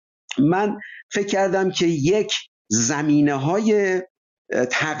من فکر کردم که یک، زمینه های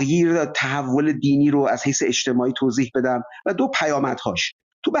تغییر تحول دینی رو از حیث اجتماعی توضیح بدم و دو، پیامدهاش.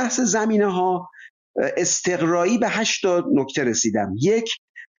 تو بحث زمینه ها استقرایی به 8 نکته رسیدم. یک،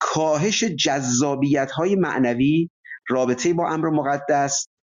 کاهش جذابیت های معنوی، رابطه با امر مقدس،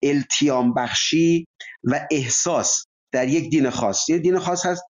 التیام بخشی و احساس در یک دین خاص. یک دین خاص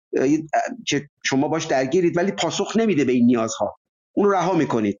هست که شما باش درگیرید ولی پاسخ نمیده به این نیازها، اون رو رها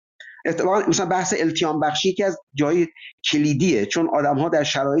میکنید. اتفاقا مثلا بحث التیام بخشی که از جای کلیدیه، چون آدم‌ها در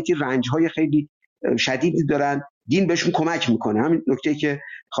شرایطی رنج‌های خیلی شدیدی دارن، دین بهشون کمک میکنه. همین نکته که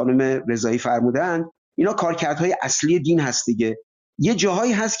خانم رضایی فرمودن، اینا کارکردهای اصلی دین هست دیگه. یه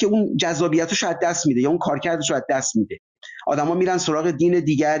جاهایی هست که اون جذابیتش رو از دست میده یا اون کارکردش رو از دست میده، آدما میرن سراغ دین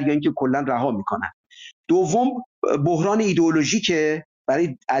دیگر یا اینکه کلا رها میکنن. دوم، بحران ایدئولوژیکه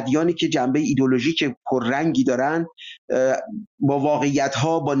برای ادیانی که جنبه ایدئولوژیک پررنگی دارن، با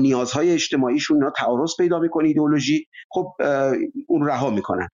واقعیت‌ها، با نیازهای اجتماعیشون اینا تعارض پیدا میکنه ایدئولوژی، خب اون رها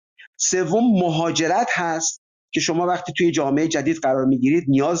میکنن. سوم، مهاجرت هست که شما وقتی توی جامعه جدید قرار میگیرید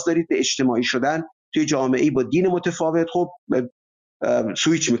نیاز دارید به اجتماعی شدن توی جامعه‌ای با دین متفاوت، خب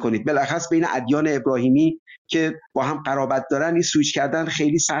سویچ میکنید. بالاخص بین ادیان ابراهیمی که با هم قرابت دارن این سویچ کردن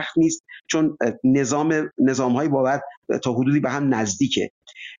خیلی سخت نیست، چون نظام‌های باور تا حدودی به هم نزدیکه.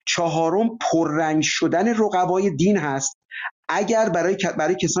 چهارم، پررنگ شدن رقبای دین هست. اگر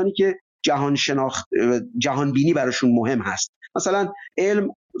برای کسانی که جهان بینی براشون مهم هست، مثلا علم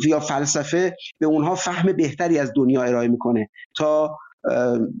یا فلسفه به اونها فهم بهتری از دنیا ارائه میکنه تا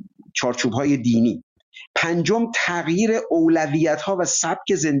چارچوب‌های دینی. پنجم، تغییر اولویت‌ها و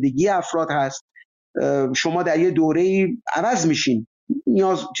سبک زندگی افراد هست. شما در یه دوره‌ای عوض میشین،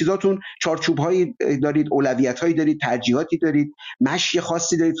 چیزاتون چارچوب‌هایی دارید، اولویت‌هایی دارید، ترجیحاتی دارید، مشی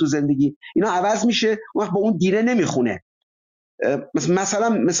خاصی دارید تو زندگی، اینا عوض میشه، اون وقت با اون دینه نمیخونه. مثلا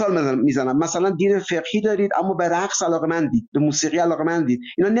مثال میزنم، مثلا دین فقهی دارید اما به رقص علاقه‌مندید، به موسیقی علاقه‌مندید،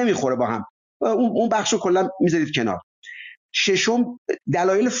 اینا نمیخوره با هم، اون بخشو کلا میذارید کنار. ششم،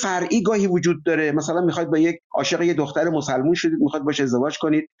 دلایل فرعی گاهی وجود داره. مثلا میخواید با یک عاشق یه دختر مسلمان شدید، میخواید باش ازدواج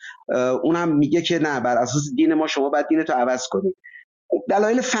کنید، اونم میگه که نه، بر اساس دین ما شما باید دینتو عوض کنید.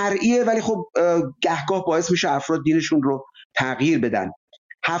 دلایل فرعیه ولی خب گهگاه باعث میشه افراد دینشون رو تغییر بدن.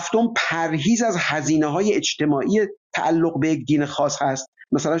 هفتم، پرهیز از هزینه‌های اجتماعی تعلق به یک دین خاص هست.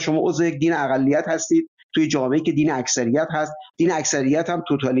 مثلا شما عضو یک دین اقلیت هستید توی جامعه‌ای که دین اکثریت هست، دین اکثریت هم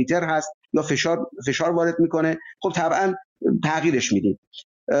توتالیتر هست یا فشار وارد میکنه، خب طبعا تغییرش میدید.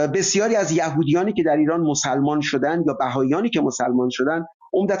 بسیاری از یهودیانی که در ایران مسلمان شدن یا بهائیانی که مسلمان شدن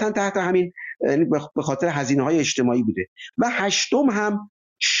عمدتاً تحت همین، به خاطر هزینه‌های اجتماعی بوده. و هشتم هم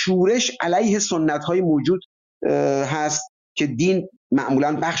شورش علیه سنت‌های موجود هست که دین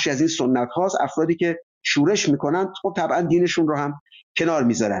معمولاً بخشی از این سنت هاست. افرادی که شورش میکنن خب طبعا دینشون رو هم کنار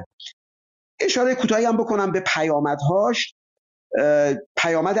میذارن. اشاره کوتاهی هم بکنم به پیامدهاش.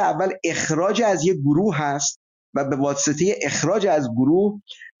 پیامد اول اخراج از یک گروه هست و به واسطه اخراج از گروه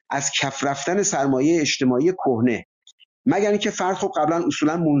از کف رفتن سرمایه اجتماعی کهنه، مگر اینکه فرد خب قبلا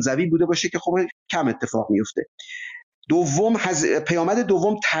اصولا منزوی بوده باشه که خب کم اتفاق میفته. دوم، پیامد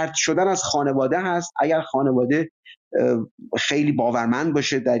دوم طرد شدن از خانواده هست. اگر خانواده خیلی باورمند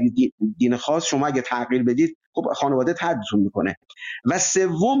باشه در دین خاص، شما اگه تغییر بدید خب خانواده طردتون میکنه. و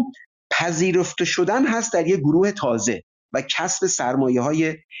سوم، پذیرفته شدن هست در یک گروه تازه و کسب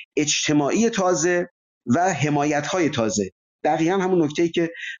سرمایه‌های اجتماعی تازه و حمایت‌های تازه. دقیقاً همون نکته‌ای که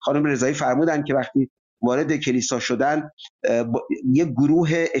خانم رضایی فرمودن که وقتی وارد کلیسا شدن به یک گروه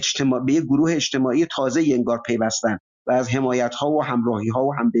اجتماعی تازه انگار پیوستن و از حمایت‌ها و همراهی‌ها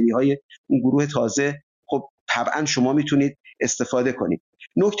و همدلی‌های اون گروه تازه خب طبعاً شما میتونید استفاده کنید.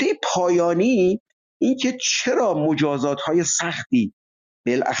 نکته پایانی این که چرا مجازات‌های سختی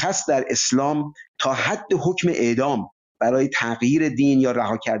بالاخص در اسلام تا حد حکم اعدام برای تغییر دین یا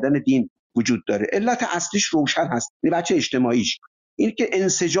رها کردن دین وجود داره. علت اصلیش روشن هست، این بچه اجتماعیش، این که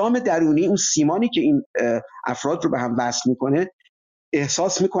انسجام درونی، اون سیمانی که این افراد رو به هم وصل میکنه،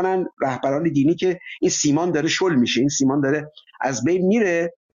 احساس میکنن رهبران دینی که این سیمان داره شل میشه، این سیمان داره از بین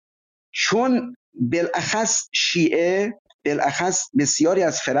میره. چون بالاخص شیعه، بالاخص بسیاری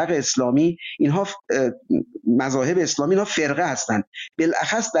از فرق اسلامی، اینها مذاهب اسلامی، اینها فرقه هستند،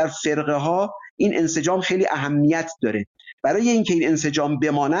 بالاخص در فرقه ها این انسجام خیلی اهمیت داره. برای اینکه این انسجام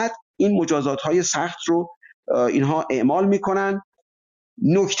بماند این مجازات های سخت رو اینها اعمال میکنن.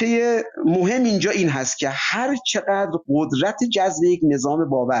 نکته مهم اینجا این هست که هر چقدر قدرت جذب یک نظام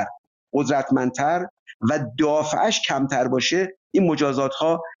باور قدرتمندتر و دافعش کمتر باشه، این مجازات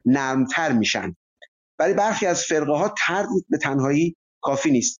ها نرمتر میشن. برای برخی از فرقه ها طرد به تنهایی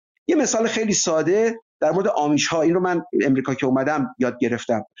کافی نیست. یه مثال خیلی ساده، در مورد آمیش‌ها، این رو من امریکا که اومدم یاد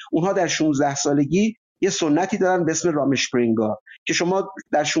گرفتم. اونها در 16 سالگی یه سنتی دارن به اسم رامشپرینگا که شما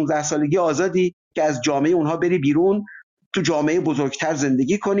در 16 سالگی آزادی که از جامعه اونها بری بیرون، تو جامعه بزرگتر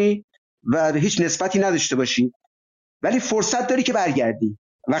زندگی کنی و هیچ نسبتی نداشته باشی، ولی فرصت داری که برگردی.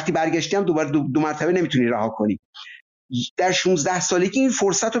 وقتی برگشتی هم دوباره دو مرتبه نمیتونی رها کنی. در 16 سالگی این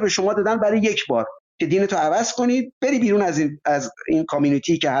فرصت رو به شما دادن برای یک بار که دینتو عوض کنی، بری بیرون از این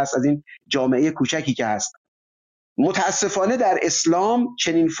کامیونیتی که هست، از این جامعه کوچکی که هست. متاسفانه در اسلام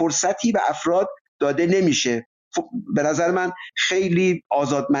چنین فرصتی به افراد داده نمیشه. به نظر من خیلی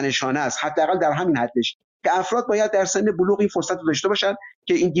آزادمنشانه است، حداقل در همین حدش که افراد باید در سن بلوغ این فرصت رو داشته باشن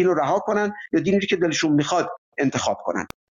که این دین رو رها کنن یا دینی که دلشون میخواد انتخاب کنن.